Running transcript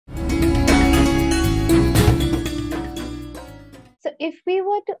if we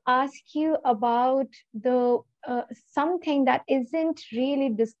were to ask you about the something that isn't really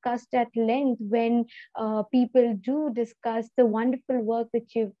discussed at length when people do discuss the wonderful work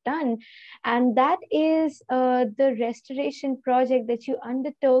that you've done, and that is the restoration project that you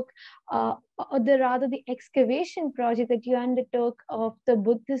undertook, or the excavation project that you undertook of the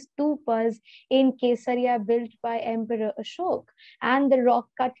Buddhist stupas in Kesaria built by Emperor Ashok, and the rock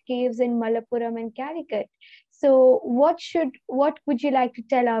cut caves in Malappuram and Calicut. So, what would you like to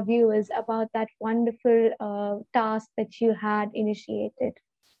tell our viewers about that wonderful task that you had initiated?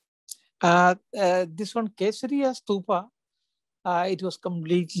 This one, Kesaria Stupa, it was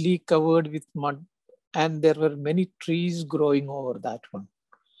completely covered with mud, and there were many trees growing over that one.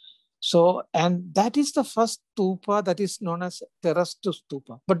 So, and that is the first stupa that is known as terraced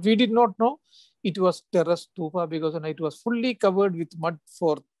stupa. But we did not know it was terraced stupa because it was fully covered with mud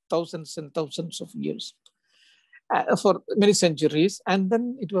for thousands and thousands of years, for many centuries. And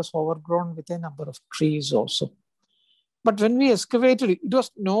then it was overgrown with a number of trees also. But when we excavated it, it was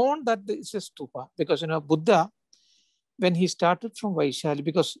known that it's a stupa because, Buddha, when he started from Vaishali,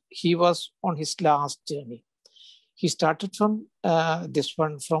 because he was on his last journey, he started from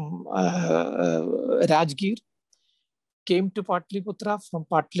from Rajgir, came to Patliputra. From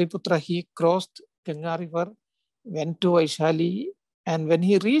Patliputra, he crossed Ganga River, went to Vaishali, and when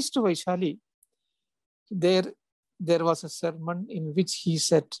he reached Vaishali, there was a sermon in which he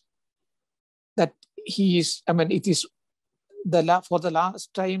said that it is for the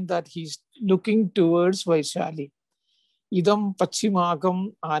last time that he's looking towards Vaishali. Idam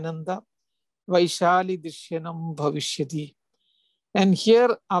Pachimagam Ananda Vaishali Dishyanam Bhavishyati. And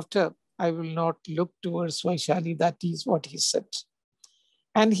hereafter, I will not look towards Vaishali. That is what he said.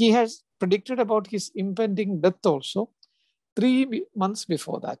 And he has predicted about his impending death also 3 months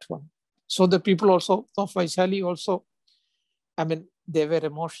before that one. So the people also of Vaishali also, they were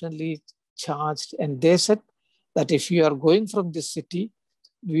emotionally charged, and they said that if you are going from this city,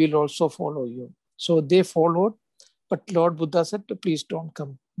 we will also follow you. So they followed, but Lord Buddha said, please don't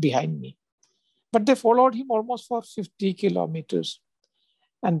come behind me. But they followed him almost for 50 kilometers.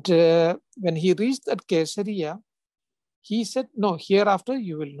 And when he reached that Kesaria, he said, no, hereafter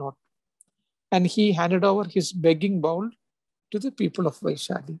you will not. And he handed over his begging bowl to the people of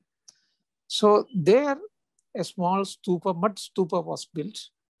Vaishali. So there, a small stupa, mud stupa was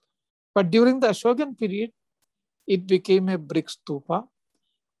built. But during the Ashokan period, it became a brick stupa.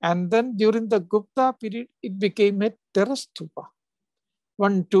 And then during the Gupta period, it became a terrace stupa.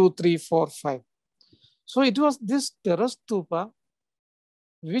 1, 2, 3, 4, 5. So it was this terrace stupa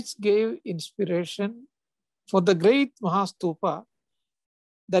which gave inspiration for the great Mahastupa,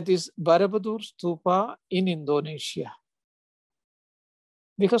 that is Borobudur Stupa in Indonesia.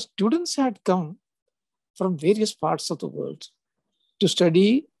 Because students had come from various parts of the world to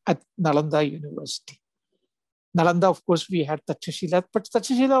study at Nalanda University. Nalanda, of course, we had Takshashila, but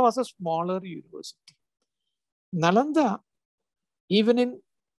Takshashila was a smaller university. Nalanda, even in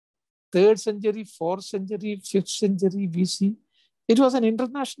 3rd century, 4th century, 5th century BC, it was an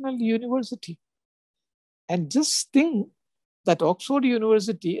international university. And just think that Oxford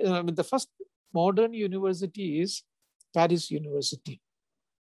University, the first modern university is Paris University.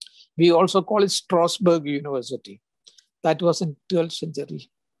 We also call it Strasbourg University. That was in 12th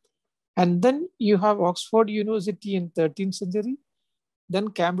century. And then you have Oxford University in 13th century. Then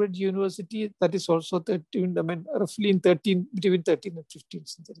Cambridge University, that is also roughly in between 13th and 15th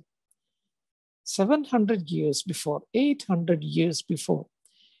century. 700 years before, 800 years before,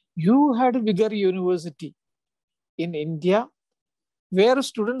 you had a bigger university in India where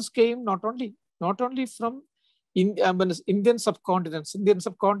students came not only from Indian subcontinents. Indian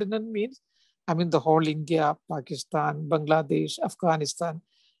subcontinent means, the whole India, Pakistan, Bangladesh, Afghanistan,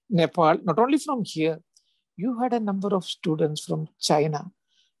 Nepal, not only from here. You had a number of students from China,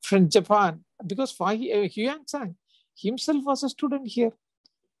 from Japan, because Huang Zhang himself was a student here.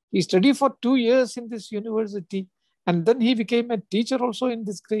 He studied for 2 years in this university, and then he became a teacher also in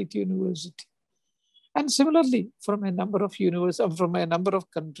this great university. And similarly, from a number of universities, from a number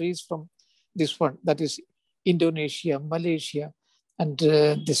of countries, from this one, that is Indonesia, Malaysia, and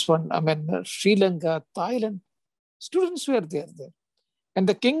this one, Sri Lanka, Thailand, students were there. And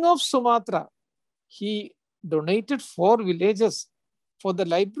the king of Sumatra, he donated 4 villages for the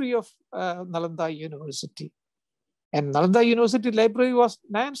library of Nalanda University. And Nalanda University library was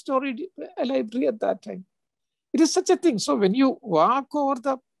 9-story library at that time. It is such a thing. So when you walk over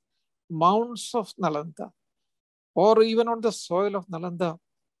the mounds of Nalanda, or even on the soil of Nalanda,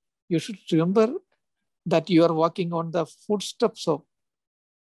 you should remember that you are walking on the footsteps of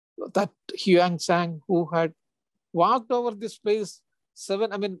that Huang Zhang, who had walked over this place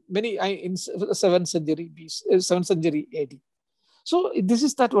many in 7th century BC, 7th century AD. So this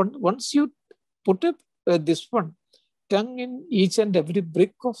is that one. Once you put up this one tongue in each and every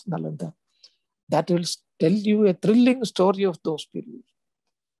brick of Nalanda, that will tell you a thrilling story of those periods.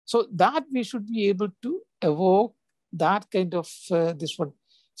 So that we should be able to evoke that kind of this one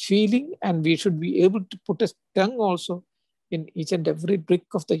feeling, and we should be able to put a tongue also in each and every brick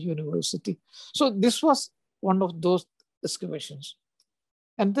of the university. So this was one of those excavations.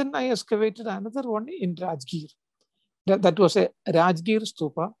 And then I excavated another one in Rajgir. That was a Rajgir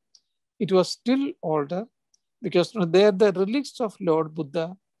stupa. It was still older because there the relics of Lord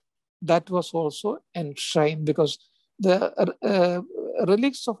Buddha, that was also enshrined, because the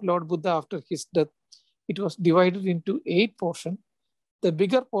relics of Lord Buddha after his death, it was divided into 8 portions. The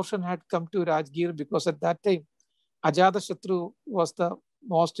bigger portion had come to Rajgir because at that time, Ajatashatru was the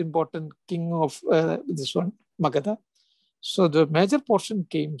most important king of this one, Magadha. So the major portion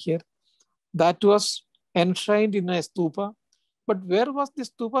came here. That was enshrined in a stupa. But where was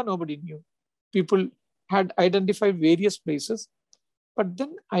this stupa? Nobody knew. People had identified various places. But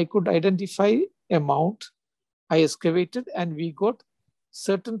then I could identify a mount. I excavated and we got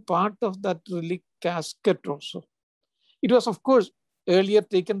certain part of that relic casket also. It was, of course, earlier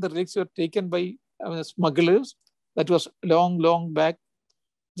taken, the relics were taken by smugglers. That was long back,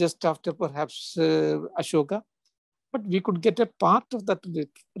 just after perhaps Ashoka. But we could get a part of that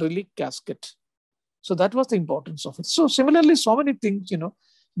relic casket. So that was the importance of it. So similarly, so many things,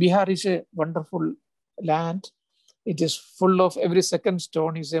 Bihar is a wonderful land. It is full of, every second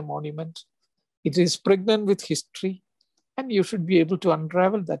stone is a monument. It is pregnant with history, and you should be able to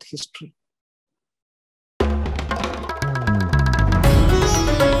unravel that history.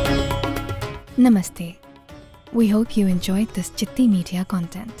 Namaste. We hope you enjoyed this Chitti Media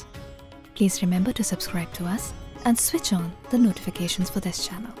content. Please remember to subscribe to us and switch on the notifications for this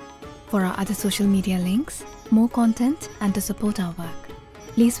channel. For our other social media links, more content, and to support our work,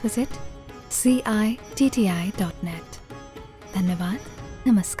 please visit citti.net. Dhanyavad.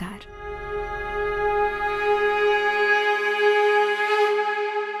 Namaskar.